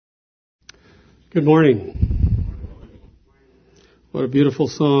Good morning. What a beautiful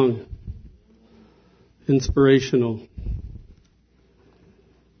song. Inspirational.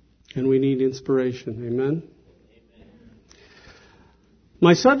 And we need inspiration. Amen?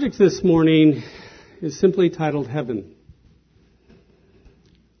 My subject this morning is simply titled Heaven.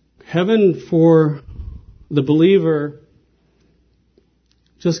 Heaven for the believer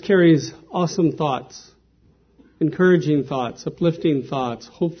just carries awesome thoughts, encouraging thoughts, uplifting thoughts,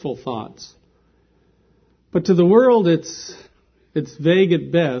 hopeful thoughts. But to the world, it's vague at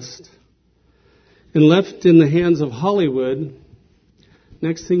best, and left in the hands of Hollywood.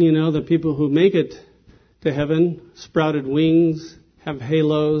 Next thing you know, the people who make it to heaven sprouted wings, have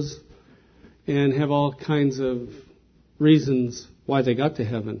halos, and have all kinds of reasons why they got to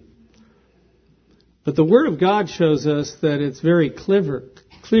heaven. But the Word of God shows us that it's very clear,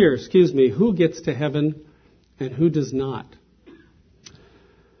 who gets to heaven and who does not.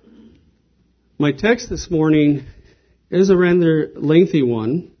 My text this morning is a rather lengthy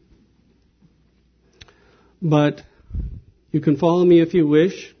one, but you can follow me if you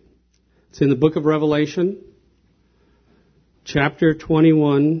wish. It's in the book of Revelation, chapter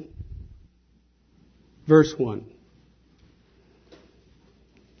 21, verse 1.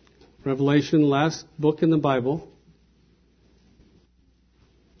 Revelation, last book in the Bible,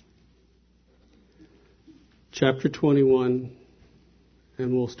 chapter 21.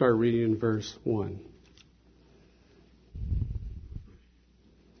 And we'll start reading in verse 1.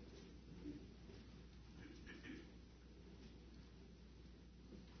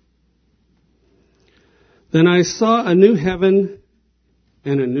 Then I saw a new heaven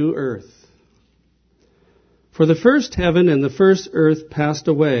and a new earth. For the first heaven and the first earth passed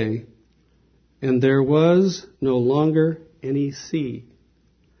away, and there was no longer any sea.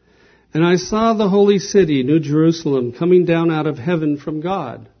 And I saw the holy city, New Jerusalem, coming down out of heaven from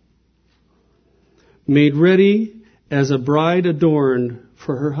God, made ready as a bride adorned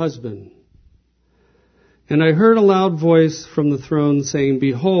for her husband. And I heard a loud voice from the throne saying,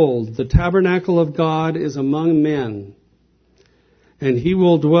 Behold, the tabernacle of God is among men, and he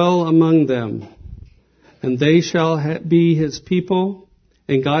will dwell among them, and they shall be his people,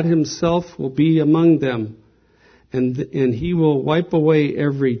 and God himself will be among them. And he will wipe away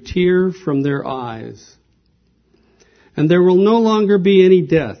every tear from their eyes. And there will no longer be any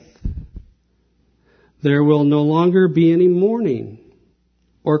death. There will no longer be any mourning,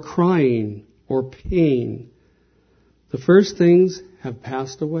 or crying, or pain. The first things have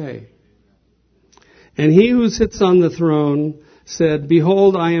passed away. And he who sits on the throne said,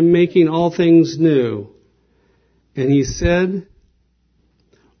 Behold, I am making all things new. And he said,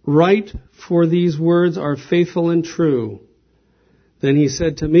 Write, for these words are faithful and true. Then he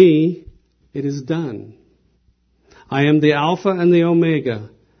said to me, It is done. I am the Alpha and the Omega,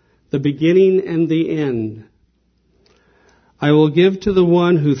 the beginning and the end. I will give to the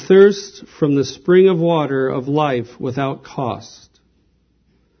one who thirsts from the spring of water of life without cost.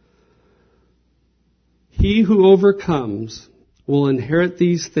 He who overcomes will inherit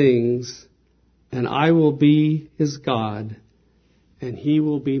these things, and I will be his God, and he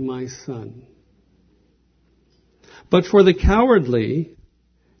will be my son. But for the cowardly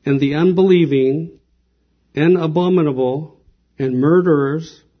and the unbelieving and abominable and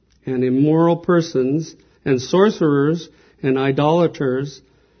murderers and immoral persons and sorcerers and idolaters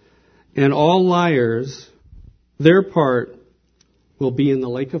and all liars, their part will be in the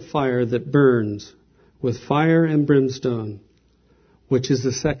lake of fire that burns with fire and brimstone, which is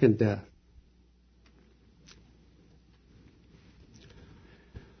the second death.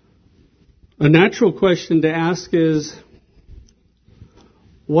 A natural question to ask is,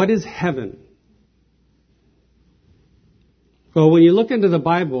 what is heaven? Well, when you look into the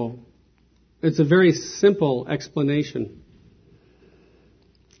Bible, it's a very simple explanation.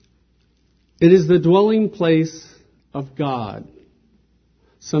 It is the dwelling place of God,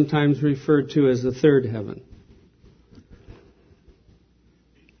 sometimes referred to as the third heaven.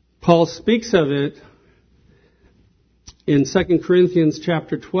 Paul speaks of it in 2 Corinthians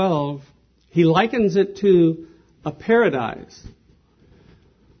chapter 12. He likens it to a paradise,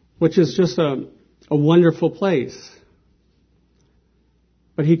 which is just a wonderful place.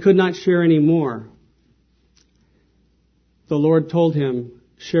 But he could not share any more. The Lord told him,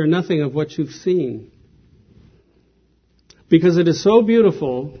 share nothing of what you've seen. Because it is so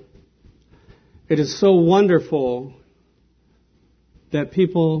beautiful, it is so wonderful, that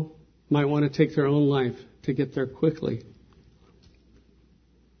people might want to take their own life to get there quickly.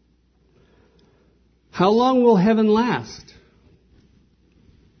 How long will heaven last?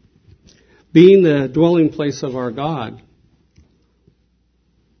 Being the dwelling place of our God,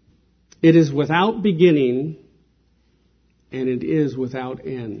 It is without beginning, and it is without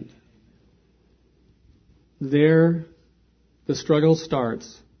end. There, the struggle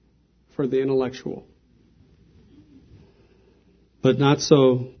starts for the intellectual. But not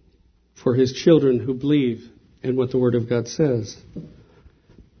so for his children who believe in what the Word of God says.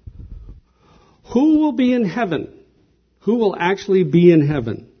 Who will be in heaven? Who will actually be in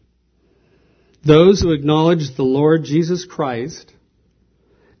heaven? Those who acknowledge the Lord Jesus Christ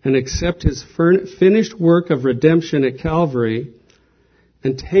and accept his finished work of redemption at Calvary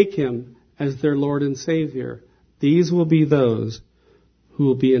and take him as their Lord and Savior. These will be those who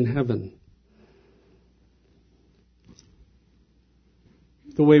will be in heaven.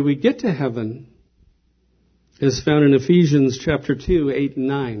 The way we get to heaven is found in Ephesians chapter 2, 8 and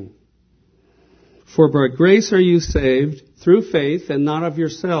 9. For by grace are you saved through faith and not of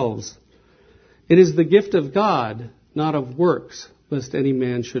yourselves. It is the gift of God, not of works, lest any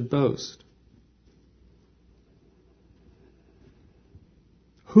man should boast.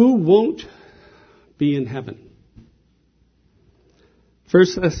 Who won't be in heaven? 1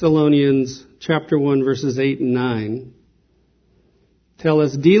 Thessalonians chapter 1 verses 8 and 9 tell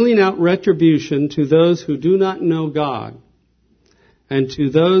us, dealing out retribution to those who do not know God and to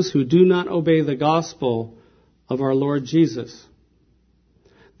those who do not obey the gospel of our Lord Jesus.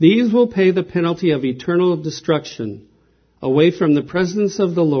 These will pay the penalty of eternal destruction away from the presence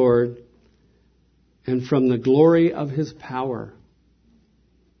of the Lord and from the glory of his power.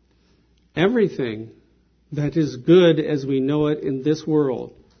 Everything that is good as we know it in this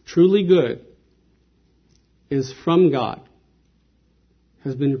world, truly good, is from God,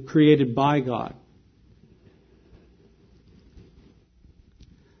 has been created by God.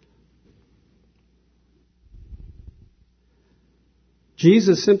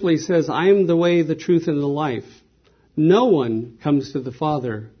 Jesus simply says, I am the way, the truth, and the life. No one comes to the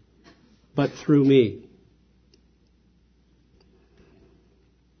Father but through me.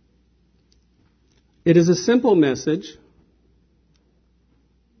 It is a simple message.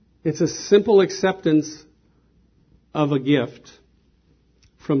 It's a simple acceptance of a gift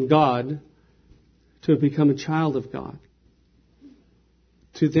from God to become a child of God,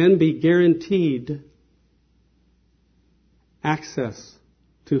 to then be guaranteed access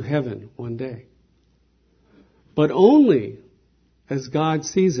to heaven one day. But only as God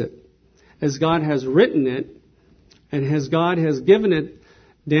sees it, as God has written it, and as God has given it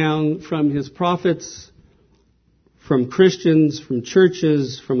down from his prophets, from Christians, from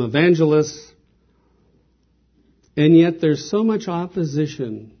churches, from evangelists. And yet there's so much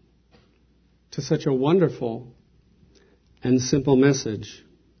opposition to such a wonderful and simple message.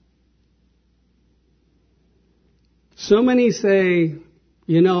 So many say,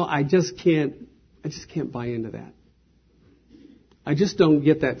 I just can't buy into that. I just don't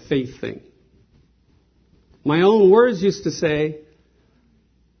get that faith thing. My own words used to say,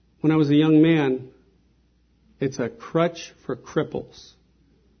 when I was a young man, it's a crutch for cripples.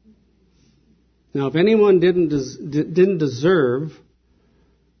 Now, if anyone didn't deserve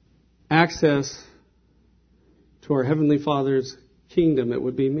access to our Heavenly Father's kingdom, it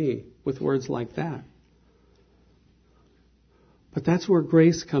would be me, with words like that. But that's where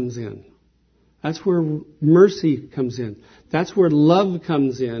grace comes in. That's where mercy comes in. That's where love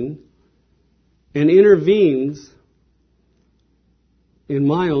comes in and intervenes in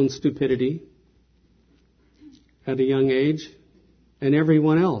my own stupidity at a young age and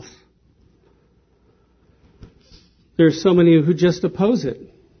everyone else. There's so many who just oppose it.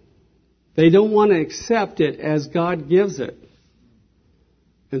 They don't want to accept it as God gives it.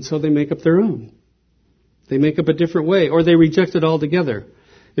 And so they make up their own. They make up a different way, or they reject it altogether.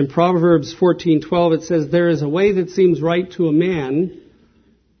 In Proverbs 14:12 it says, there is a way that seems right to a man,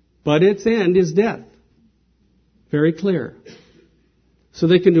 but its end is death. Very clear. So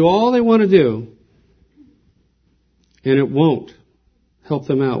they can do all they want to do, and it won't help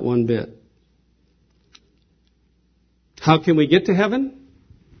them out one bit. How can we get to heaven?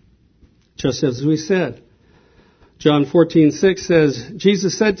 Just as we said. John 14:6 says,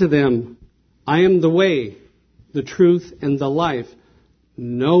 Jesus said to them, I am the way, the truth, and the life.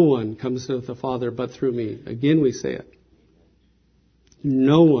 No one comes to the Father but through me. Again we say it.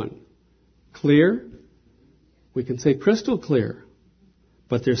 No one. Clear? We can say crystal clear.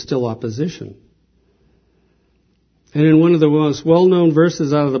 But there's still opposition. And in one of the most well-known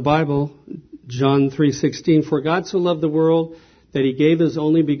verses out of the Bible, John 3:16, for God so loved the world that he gave his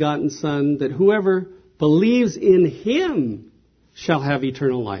only begotten Son, that whoever believes in him shall have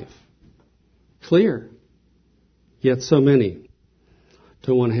eternal life. Clear. Yet so many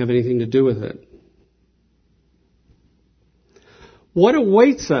don't want to have anything to do with it. What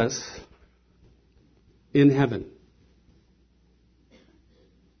awaits us in heaven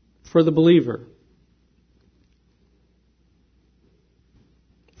for the believer.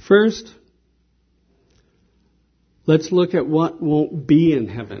 First, let's look at what won't be in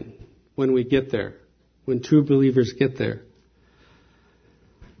heaven when we get there, when true believers get there.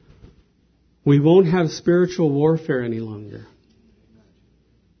 We won't have spiritual warfare any longer.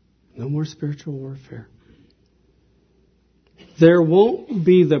 No more spiritual warfare. There won't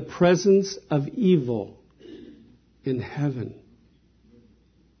be the presence of evil in heaven.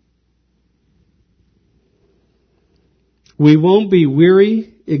 We won't be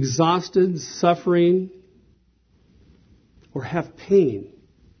weary, exhausted, suffering, or have pain.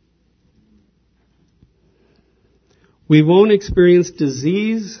 We won't experience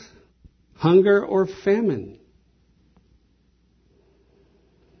disease, hunger, or famine.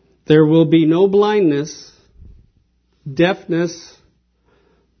 There will be no blindness, deafness,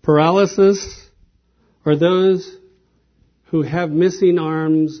 paralysis, or those who have missing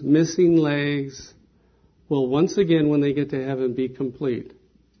arms, missing legs, will once again, when they get to heaven, be complete.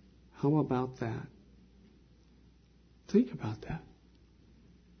 How about that? Think about that.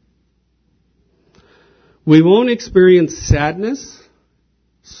 We won't experience sadness,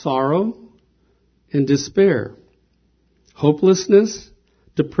 sorrow, and despair, hopelessness,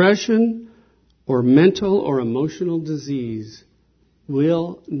 depression, or mental or emotional disease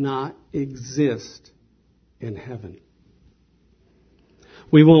will not exist in heaven.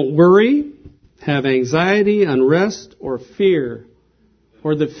 We won't worry, have anxiety, unrest, or fear,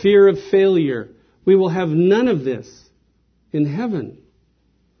 or the fear of failure. We will have none of this in heaven.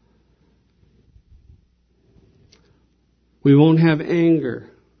 We won't have anger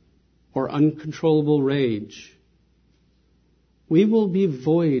or uncontrollable rage. We will be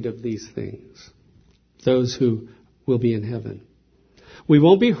void of these things, those who will be in heaven. We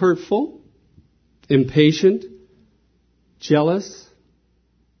won't be hurtful, impatient, jealous,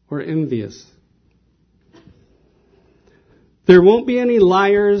 or envious. There won't be any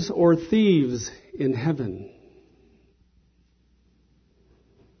liars or thieves in heaven.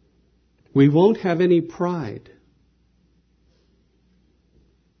 We won't have any pride.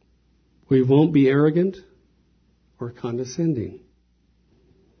 We won't be arrogant or condescending.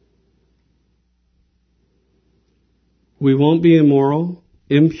 We won't be immoral,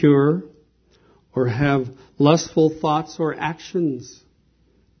 impure, or have lustful thoughts or actions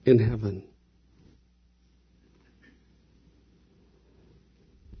in heaven.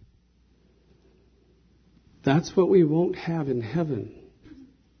 That's what we won't have in heaven.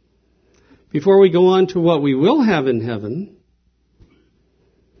 Before we go on to what we will have in heaven,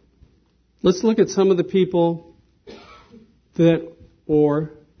 let's look at some of the people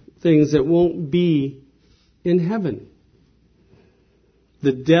or things that won't be in heaven.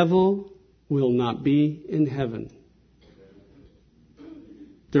 The devil will not be in heaven.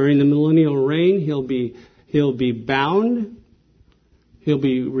 During the millennial reign, he'll be bound. He'll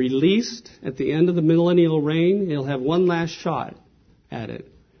be released at the end of the millennial reign. He'll have one last shot at it.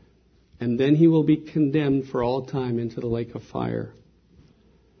 And then he will be condemned for all time into the lake of fire.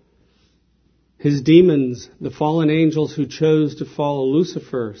 His demons, the fallen angels who chose to follow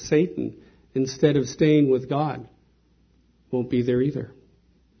Lucifer, Satan, instead of staying with God, won't be there either.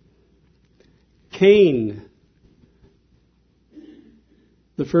 Cain,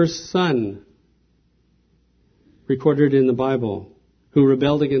 the first son recorded in the Bible, who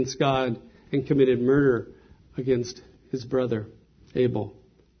rebelled against God and committed murder against his brother Abel,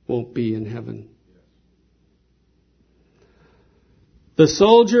 won't be in heaven. The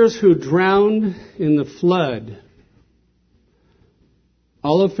soldiers who drowned in the flood,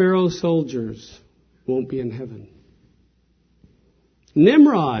 all of Pharaoh's soldiers, won't be in heaven.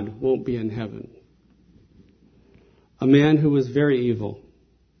 Nimrod won't be in heaven, a man who was very evil.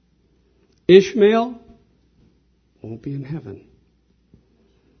 Ishmael won't be in heaven.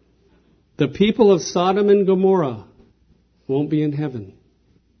 The people of Sodom and Gomorrah won't be in heaven.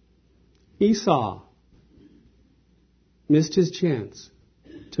 Esau missed his chance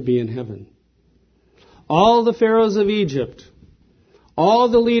to be in heaven. All the pharaohs of Egypt, all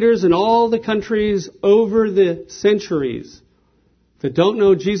the leaders in all the countries over the centuries that don't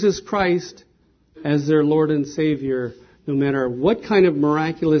know Jesus Christ as their Lord and Savior, no matter what kind of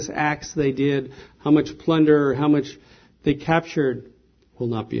miraculous acts they did, how much plunder or how much they captured, will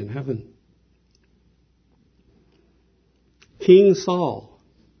not be in heaven. King Saul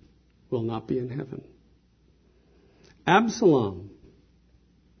will not be in heaven. Absalom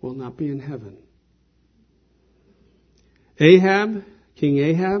will not be in heaven. Ahab, King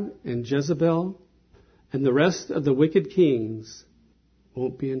Ahab, and Jezebel, and the rest of the wicked kings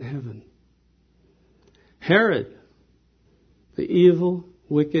won't be in heaven. Herod, the evil,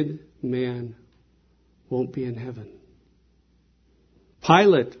 wicked man, won't be in heaven.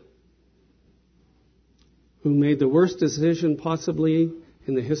 Pilate, who made the worst decision possibly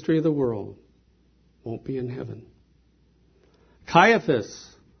in the history of the world, won't be in heaven.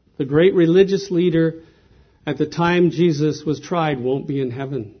 Caiaphas, the great religious leader at the time Jesus was tried, won't be in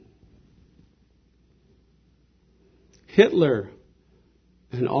heaven. Hitler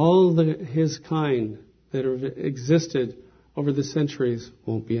and all his kind that have existed over the centuries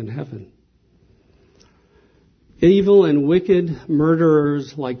won't be in heaven. Evil and wicked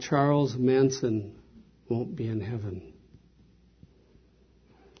murderers like Charles Manson won't be in heaven.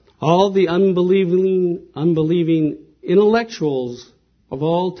 All the unbelieving intellectuals of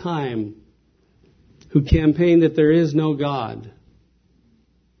all time who campaign that there is no God,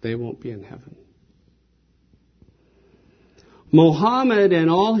 they won't be in heaven. Mohammed and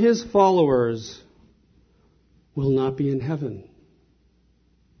all his followers will not be in heaven.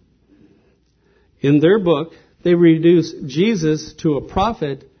 In their book, they reduce Jesus to a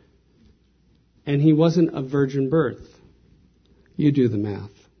prophet, and he wasn't of virgin birth. You do the math.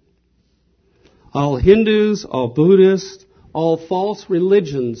 All Hindus, all Buddhists, all false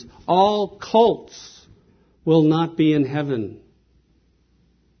religions, all cults will not be in heaven.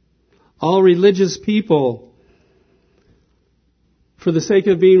 All religious people, for the sake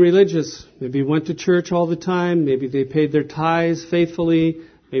of being religious, maybe went to church all the time, maybe they paid their tithes faithfully,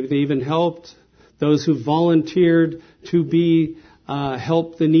 maybe they even helped those who volunteered to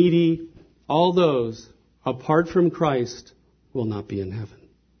help the needy, all those, apart from Christ, will not be in heaven.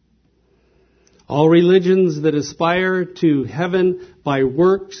 All religions that aspire to heaven by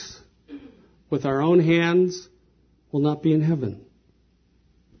works with our own hands will not be in heaven.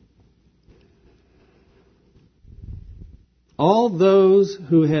 All those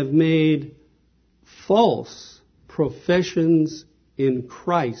who have made false professions in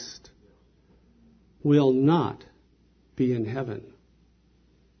Christ will not be in heaven.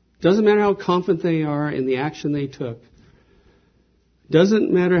 Doesn't matter how confident they are in the action they took.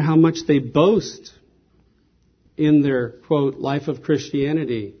 Doesn't matter how much they boast in their, quote, life of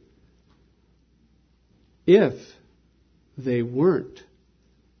Christianity. If they weren't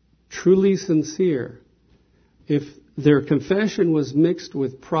truly sincere, if their confession was mixed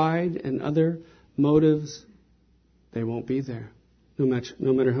with pride and other motives, they won't be there, no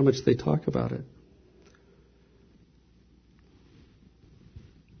matter how much they talk about it.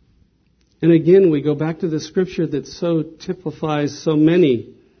 And again, we go back to the scripture that so typifies so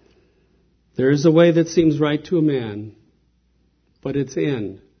many. There is a way that seems right to a man, but its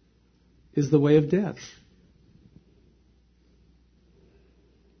end is the way of death.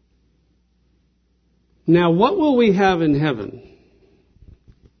 Now, what will we have in heaven?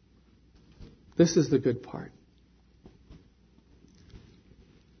 This is the good part.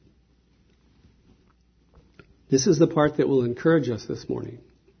 This is the part that will encourage us this morning.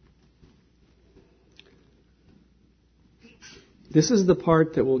 This is the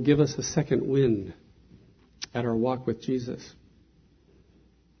part that will give us a second wind at our walk with Jesus.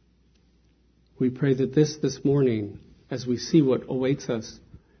 We pray that this morning, as we see what awaits us,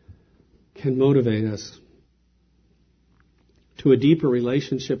 can motivate us to a deeper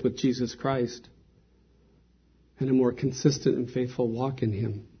relationship with Jesus Christ and a more consistent and faithful walk in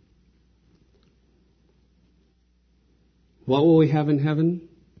Him. What will we have in heaven?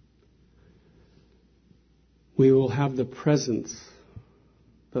 We will have the presence,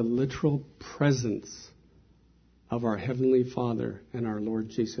 the literal presence of our Heavenly Father and our Lord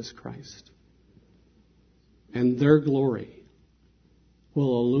Jesus Christ. And their glory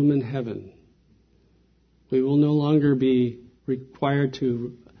will illumine heaven. We will no longer be required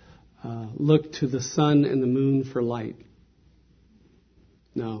to look to the sun and the moon for light.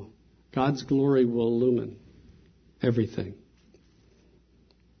 No, God's glory will illumine everything.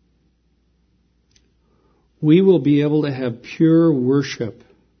 We will be able to have pure worship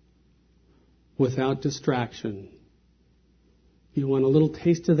without distraction. You want a little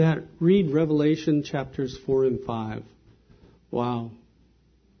taste of that? Read Revelation chapters 4 and 5. Wow.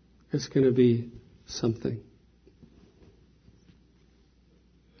 It's going to be something.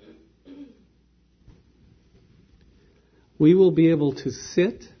 We will be able to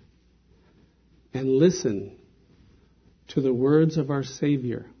sit and listen to the words of our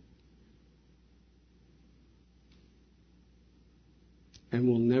Savior. And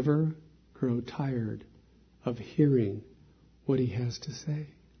we'll never grow tired of hearing what He has to say.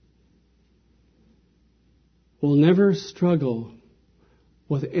 We'll never struggle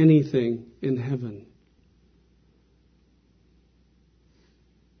with anything in heaven.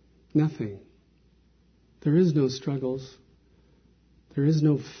 Nothing. There is no struggles. There is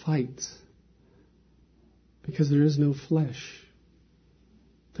no fights. Because there is no flesh.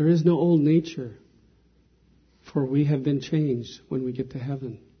 There is no old nature. For we have been changed when we get to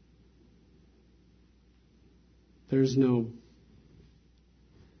heaven. There's no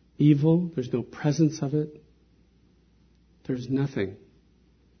evil. There's no presence of it. There's nothing.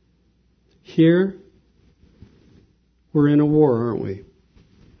 Here, we're in a war, aren't we?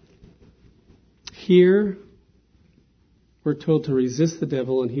 Here, we're told to resist the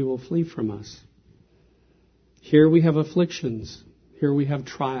devil and he will flee from us. Here we have afflictions. Here we have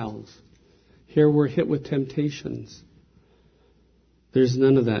trials. Here we're hit with temptations. There's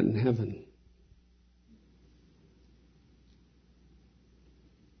none of that in heaven.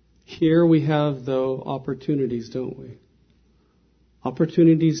 Here we have, though, opportunities, don't we?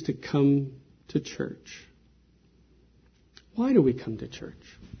 Opportunities to come to church. Why do we come to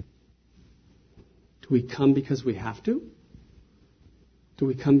church? Do we come because we have to? Do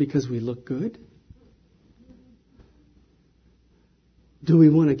we come because we look good? Do we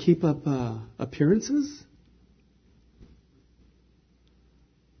want to keep up appearances?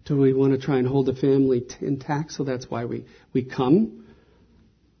 Do we want to try and hold the family intact, so that's why we come?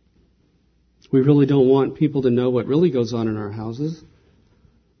 We really don't want people to know what really goes on in our houses.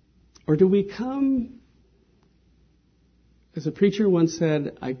 Or do we come, as a preacher once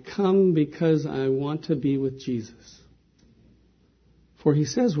said, I come because I want to be with Jesus. For he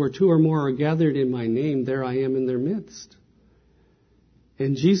says, where two or more are gathered in my name, there I am in their midst.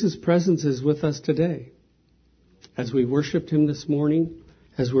 And Jesus' presence is with us today. As we worshiped him this morning,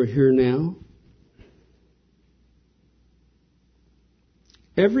 as we're here now.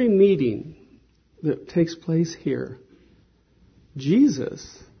 Every meeting that takes place here,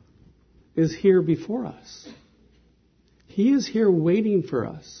 Jesus is here before us. He is here waiting for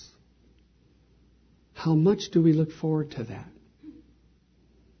us. How much do we look forward to that?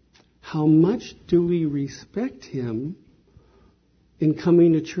 How much do we respect him in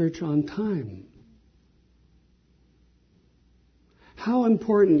coming to church on time? How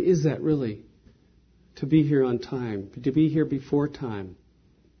important is that really, to be here on time, to be here before time?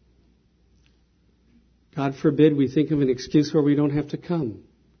 God forbid we think of an excuse where we don't have to come.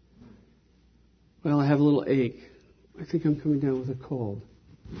 Well, I have a little ache. I think I'm coming down with a cold.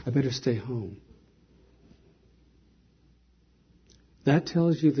 I better stay home. That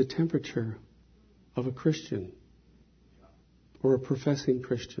tells you the temperature of a Christian or a professing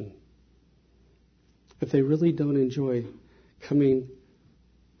Christian. If they really don't enjoy coming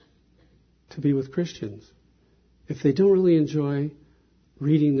to be with Christians. If they don't really enjoy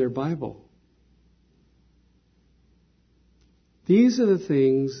reading their Bible. These are the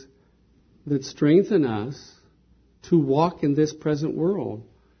things that strengthen us to walk in this present world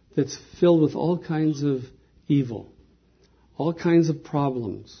that's filled with all kinds of evil, all kinds of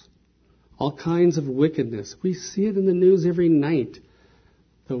problems, all kinds of wickedness. We see it in the news every night.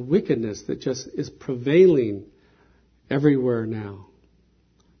 The wickedness that just is prevailing everywhere now.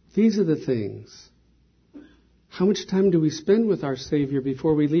 These are the things. How much time do we spend with our Savior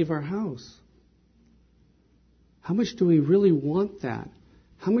before we leave our house? How much do we really want that?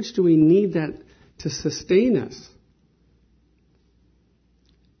 How much do we need that to sustain us?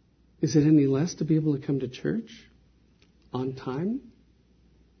 Is it any less to be able to come to church on time?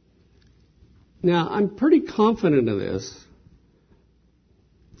 Now, I'm pretty confident of this,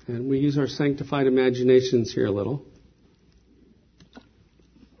 and we use our sanctified imaginations here a little.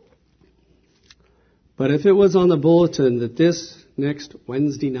 But if it was on the bulletin that this next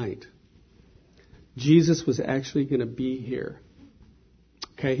Wednesday night, Jesus was actually going to be here.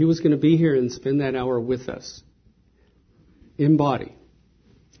 Okay, he was going to be here and spend that hour with us in body.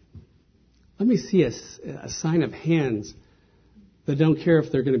 Let me see a sign of hands that don't care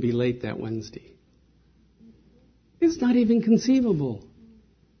if they're going to be late that Wednesday. It's not even conceivable.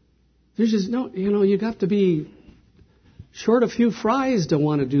 There's just no, you got to be short a few fries to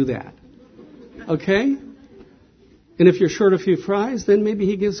want to do that. Okay? And if you're short a few fries, then maybe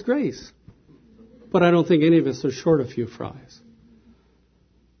he gives grace. But I don't think any of us are short a few fries.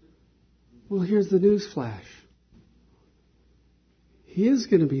 Well, here's the news flash. He is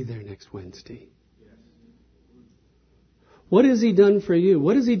going to be there next Wednesday. What has he done for you?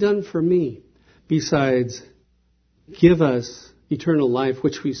 What has he done for me besides give us eternal life,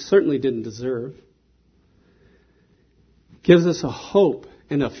 which we certainly didn't deserve? Gives us a hope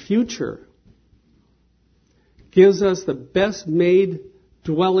and a future. Gives us the best made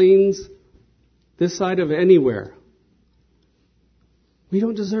dwellings this side of anywhere. We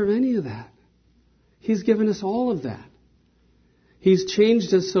don't deserve any of that. He's given us all of that. He's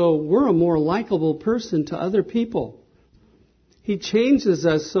changed us so we're a more likable person to other people. He changes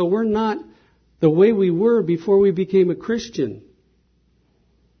us so we're not the way we were before we became a Christian.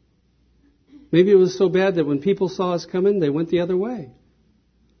 Maybe it was so bad that when people saw us coming, they went the other way.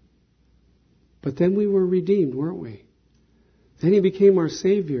 But then we were redeemed, weren't we? Then He became our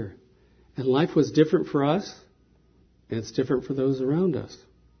Savior. And life was different for us, and it's different for those around us.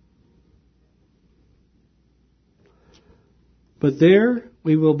 But there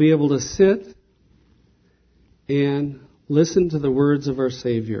we will be able to sit and listen to the words of our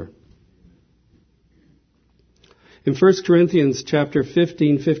Savior. In 1 Corinthians chapter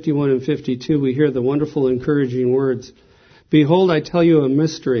 15, 51 and 52, we hear the wonderful encouraging words, "Behold, I tell you a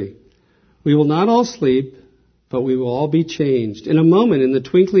mystery. We will not all sleep, but we will all be changed. In a moment, in the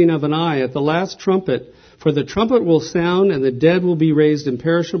twinkling of an eye, at the last trumpet. For the trumpet will sound, and the dead will be raised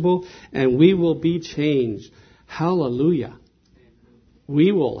imperishable, and we will be changed." Hallelujah.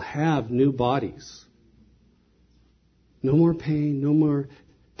 We will have new bodies. No more pain, no more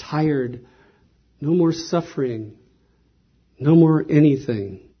tired, no more suffering, no more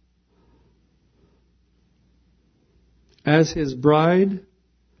anything. As His bride,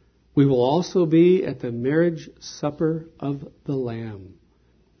 we will also be at the marriage supper of the Lamb.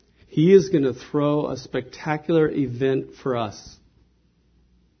 He is going to throw a spectacular event for us.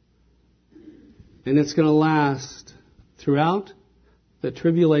 And it's going to last throughout the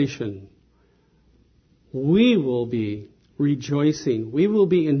tribulation. We will be rejoicing. We will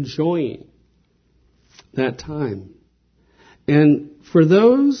be enjoying that time. And for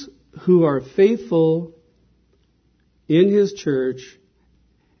those who are faithful in His church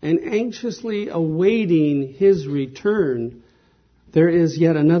and anxiously awaiting His return, there is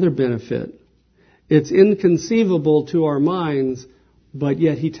yet another benefit. It's inconceivable to our minds, but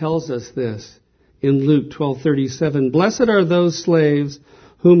yet He tells us this in Luke 12:37. "Blessed are those slaves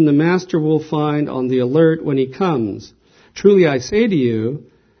whom the master will find on the alert when he comes. Truly I say to you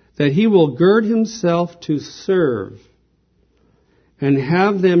that he will gird himself to serve and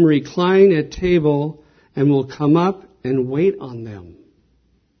have them recline at table and will come up and wait on them."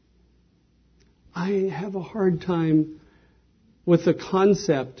 I have a hard time with the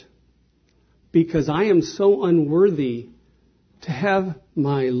concept because I am so unworthy to have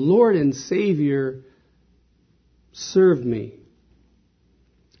my Lord and Savior serve me.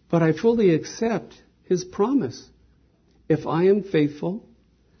 But I fully accept His promise. If I am faithful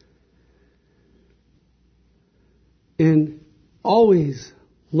and always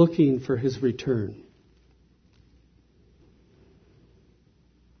looking for His return.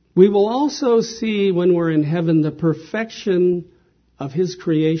 We will also see when we're in heaven the perfection of His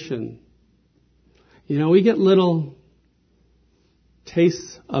creation. You know, we get little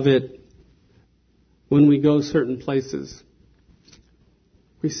tastes of it when we go certain places.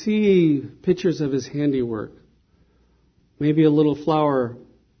 We see pictures of His handiwork. Maybe a little flower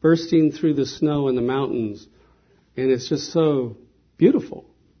bursting through the snow in the mountains, and it's just so beautiful.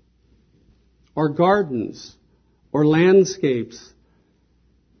 Or gardens, or landscapes,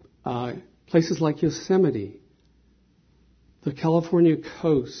 places like Yosemite, the California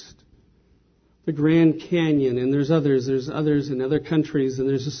coast, the Grand Canyon, and there's others in other countries, and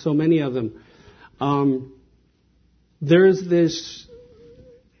there's just so many of them. There's this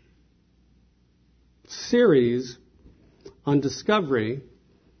series on Discovery,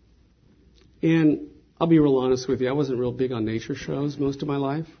 and I'll be real honest with you, I wasn't real big on nature shows most of my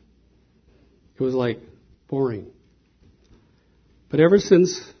life. It was like boring. But ever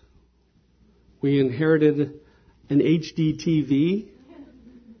since we inherited an HD TV,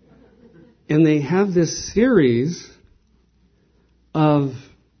 and they have this series of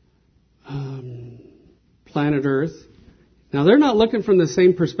planet Earth. Now, they're not looking from the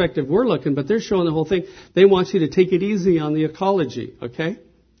same perspective we're looking, but they're showing the whole thing. They want you to take it easy on the ecology, okay?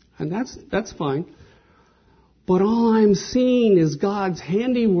 And that's fine. But all I'm seeing is God's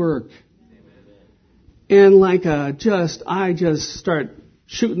handiwork. And like I just start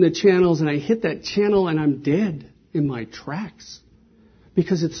shooting the channels, and I hit that channel, and I'm dead in my tracks.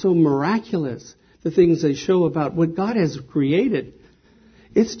 Because it's so miraculous, the things they show about what God has created.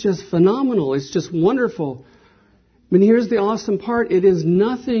 It's just phenomenal. It's just wonderful. But here's the awesome part. It is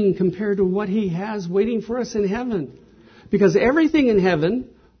nothing compared to what He has waiting for us in heaven. Because everything in heaven,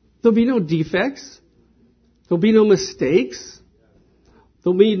 there'll be no defects. There'll be no mistakes.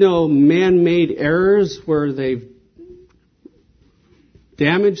 There'll be no man-made errors where they've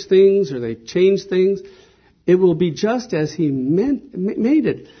damaged things or they've changed things. It will be just as He made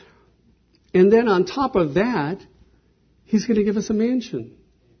it. And then on top of that, He's going to give us a mansion.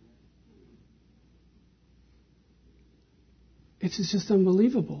 It's just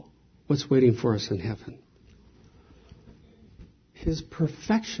unbelievable what's waiting for us in heaven. His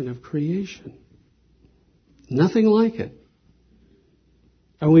perfection of creation. Nothing like it.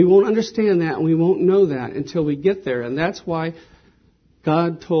 And we won't understand that and we won't know that until we get there. And that's why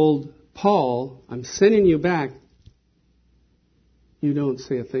God told Paul, I'm sending you back. You don't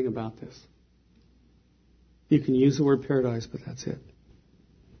say a thing about this. You can use the word paradise, but that's it.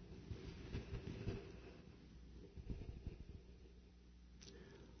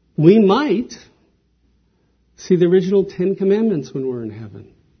 We might see the original 10 Commandments when we're in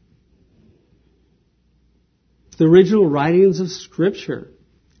heaven. The original writings of Scripture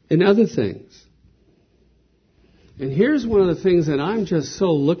and other things. And here's one of the things that I'm just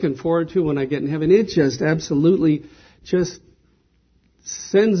so looking forward to when I get in heaven. It just absolutely just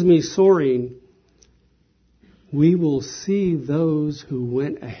sends me soaring. We will see those who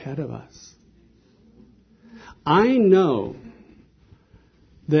went ahead of us. I know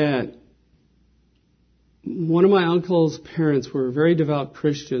that one of my uncle's parents were very devout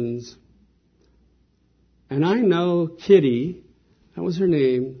Christians. And I know Kitty, that was her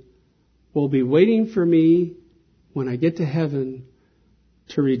name, will be waiting for me when I get to heaven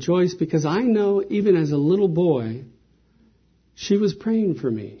to rejoice, because I know even as a little boy, she was praying for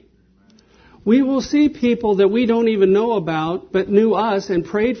me. We will see people that we don't even know about, but knew us and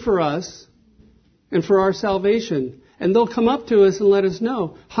prayed for us and for our salvation. And they'll come up to us and let us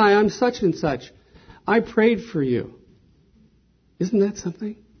know, hi, I'm such and such. I prayed for you. Isn't that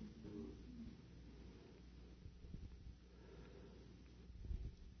something?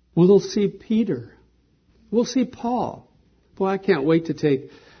 We'll see Peter. We'll see Paul. Boy, I can't wait to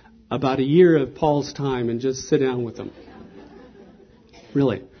take about a year of Paul's time and just sit down with him.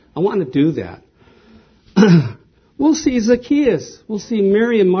 Really. I want to do that. We'll see Zacchaeus. We'll see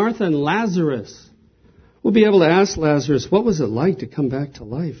Mary and Martha and Lazarus. We'll be able to ask Lazarus, what was it like to come back to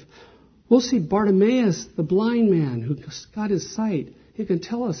life? We'll see Bartimaeus, the blind man who got his sight. He can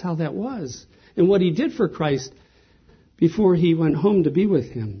tell us how that was and what he did for Christ before he went home to be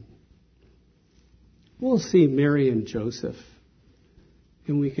with him. We'll see Mary and Joseph,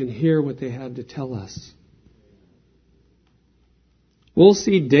 and we can hear what they had to tell us. We'll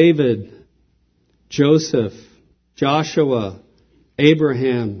see David, Joseph, Joshua,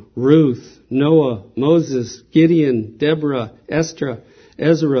 Abraham, Ruth, Noah, Moses, Gideon, Deborah, Esther,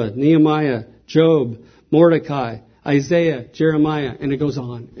 Ezra, Nehemiah, Job, Mordecai, Isaiah, Jeremiah, and it goes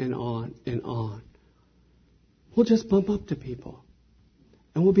on and on and on. We'll just bump up to people,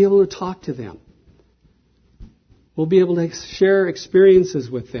 and we'll be able to talk to them. We'll be able to share experiences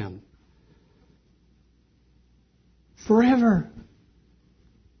with them. Forever.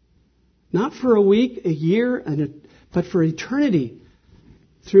 Not for a week, a year, but for eternity.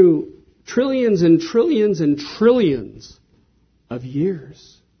 Through trillions and trillions and trillions of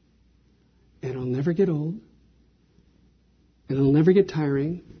years. And it'll never get old. And it'll never get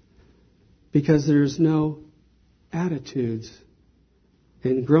tiring. Because there's no attitudes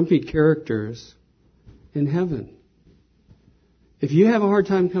and grumpy characters in heaven. If you have a hard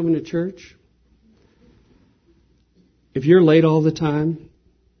time coming to church, if you're late all the time,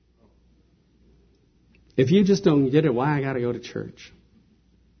 if you just don't get it, why I got to go to church,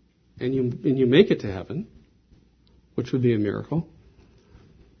 and you make it to heaven, which would be a miracle,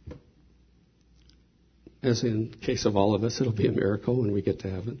 as in case of all of us, it'll be a miracle when we get to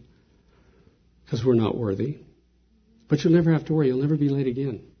heaven, because we're not worthy. But you'll never have to worry. You'll never be late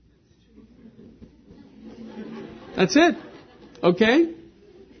again. That's it. Okay?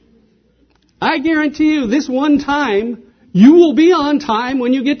 I guarantee you, this one time, you will be on time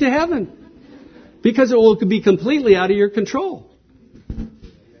when you get to heaven. Because it will be completely out of your control.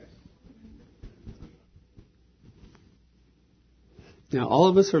 Now, all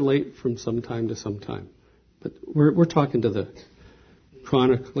of us are late from some time to some time. But we're talking to the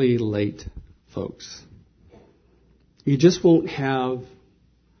chronically late folks. You just won't have...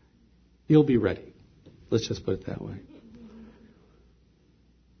 You'll be ready. Let's just put it that way.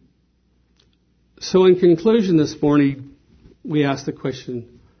 So in conclusion this morning, we asked the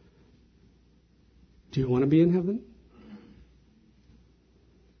question, do you want to be in heaven?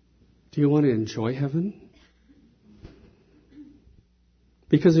 Do you want to enjoy heaven?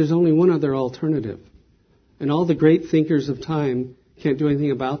 Because there's only one other alternative. And all the great thinkers of time can't do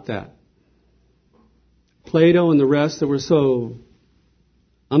anything about that. Plato and the rest that were so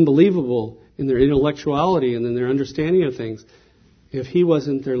unbelievable in their intellectuality and in their understanding of things, if he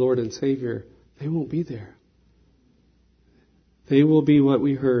wasn't their Lord and Savior, they won't be there. They will be what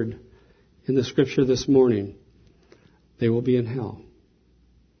we heard in the scripture this morning. They will be in hell.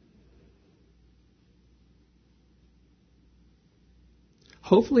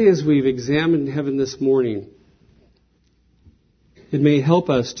 hopefully as we've examined heaven this morning, it may help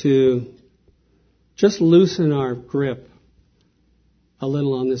us to just loosen our grip a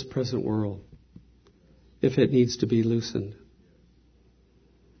little on this present world, if it needs to be loosened.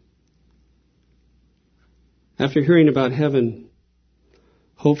 After hearing about heaven,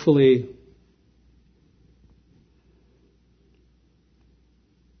 hopefully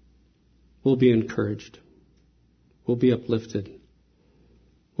we'll be encouraged, we'll be uplifted,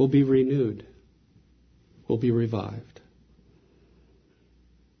 we'll be renewed, we'll be revived.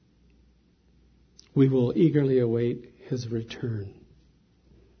 We will eagerly await His return.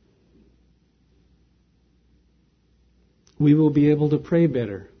 We will be able to pray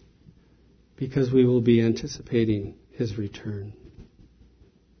better because we will be anticipating His return.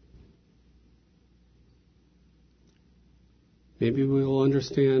 Maybe we will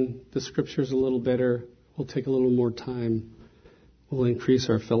understand the Scriptures a little better. We'll take a little more time. We'll increase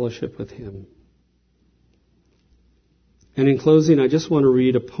our fellowship with Him. And in closing, I just want to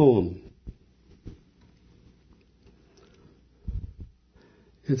read a poem.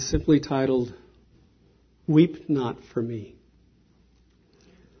 It's simply titled, "Weep Not for Me."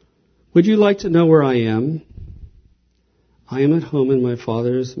 Would you like to know where I am? I am at home in my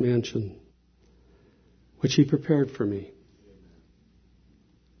Father's mansion, which He prepared for me.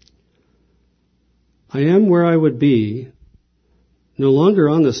 I am where I would be, no longer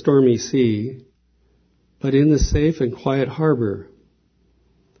on the stormy sea, but in the safe and quiet harbor.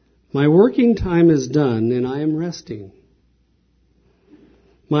 My working time is done, and I am resting.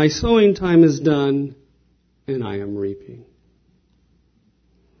 My sowing time is done, and I am reaping.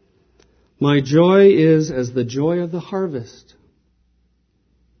 My joy is as the joy of the harvest.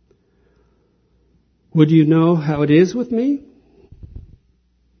 Would you know how it is with me?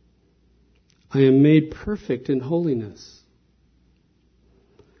 I am made perfect in holiness.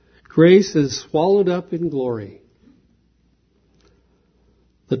 Grace is swallowed up in glory.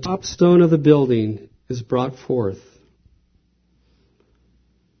 The top stone of the building is brought forth.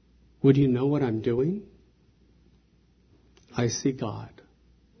 Would you know what I'm doing? I see God.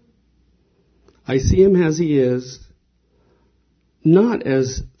 I see Him as He is, not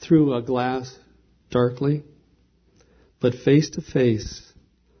as through a glass darkly, but face to face.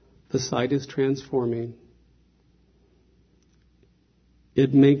 The sight is transforming.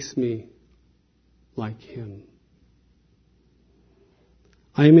 It makes me like Him.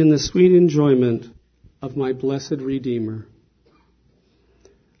 I am in the sweet enjoyment of my blessed Redeemer.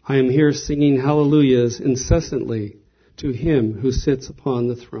 I am here singing hallelujahs incessantly to Him who sits upon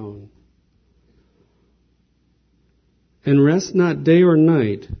the throne. And rest not day or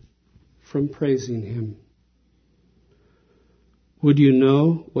night from praising Him. Would you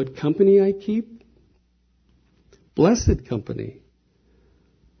know what company I keep? Blessed company,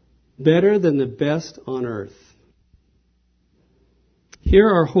 better than the best on earth. Here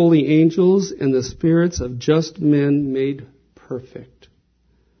are holy angels and the spirits of just men made perfect.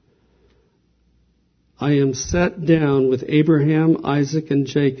 I am set down with Abraham, Isaac, and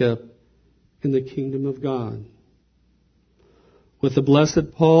Jacob in the kingdom of God, with the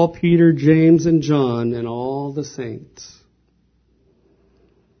blessed Paul, Peter, James, and John, and all the saints.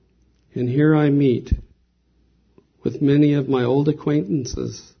 And here I meet with many of my old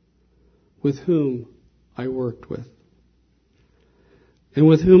acquaintances with whom I worked with, and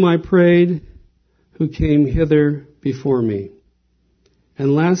with whom I prayed, who came hither before me.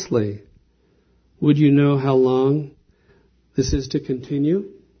 And lastly, would you know how long this is to continue?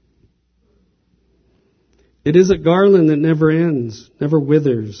 It is a garland that never ends, never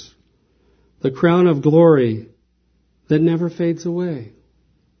withers, the crown of glory that never fades away.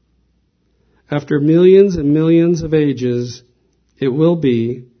 After millions and millions of ages, it will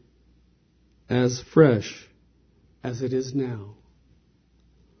be as fresh as it is now.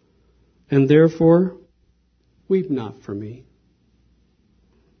 And therefore, weep not for me.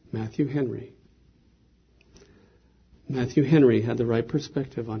 Matthew Henry. Matthew Henry had the right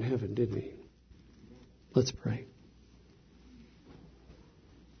perspective on heaven, didn't he? Let's pray.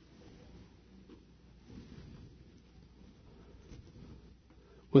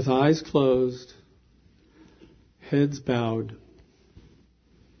 With eyes closed, heads bowed,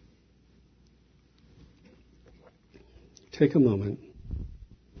 take a moment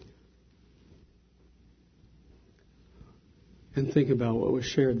and think about what was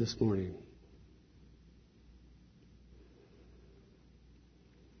shared this morning.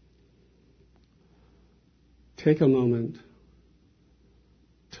 Take a moment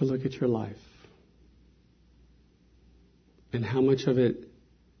to look at your life and how much of it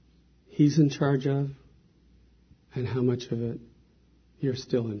He's in charge of and how much of it you're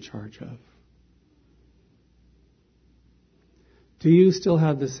still in charge of. Do you still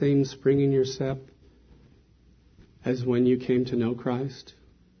have the same spring in your step as when you came to know Christ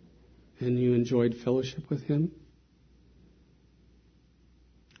and you enjoyed fellowship with Him?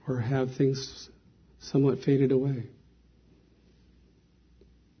 Or have things somewhat faded away?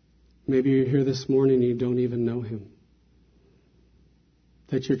 Maybe you're here this morning and you don't even know Him.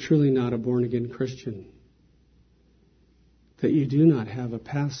 That you're truly not a born-again Christian. That you do not have a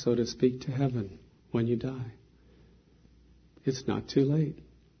path, so to speak, to heaven when you die. It's not too late.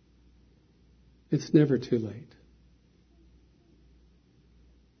 It's never too late.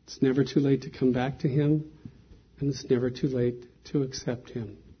 It's never too late to come back to Him, and it's never too late to accept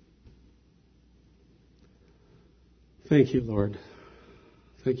Him. Thank you, Lord.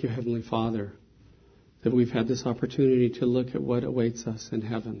 Thank you, Heavenly Father, that we've had this opportunity to look at what awaits us in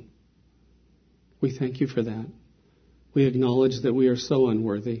heaven. We thank you for that. We acknowledge that we are so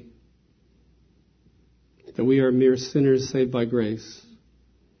unworthy, that we are mere sinners saved by grace.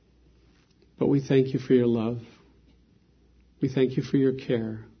 But we thank you for your love. We thank you for your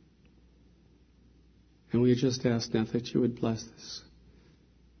care. And we just ask now that you would bless this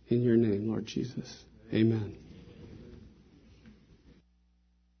in your name, Lord Jesus. Amen.